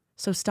know.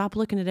 So stop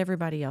looking at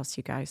everybody else,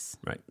 you guys.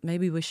 Right.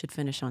 Maybe we should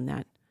finish on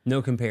that.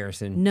 No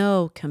comparison.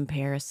 No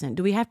comparison.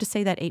 Do we have to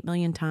say that 8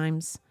 million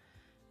times?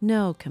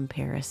 No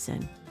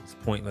comparison. It's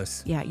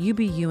pointless. Yeah, you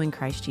be you in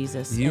Christ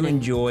Jesus. You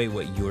enjoy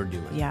what you're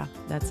doing. Yeah,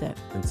 that's it.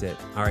 That's it.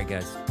 All right,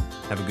 guys.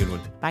 Have a good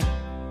one. Bye.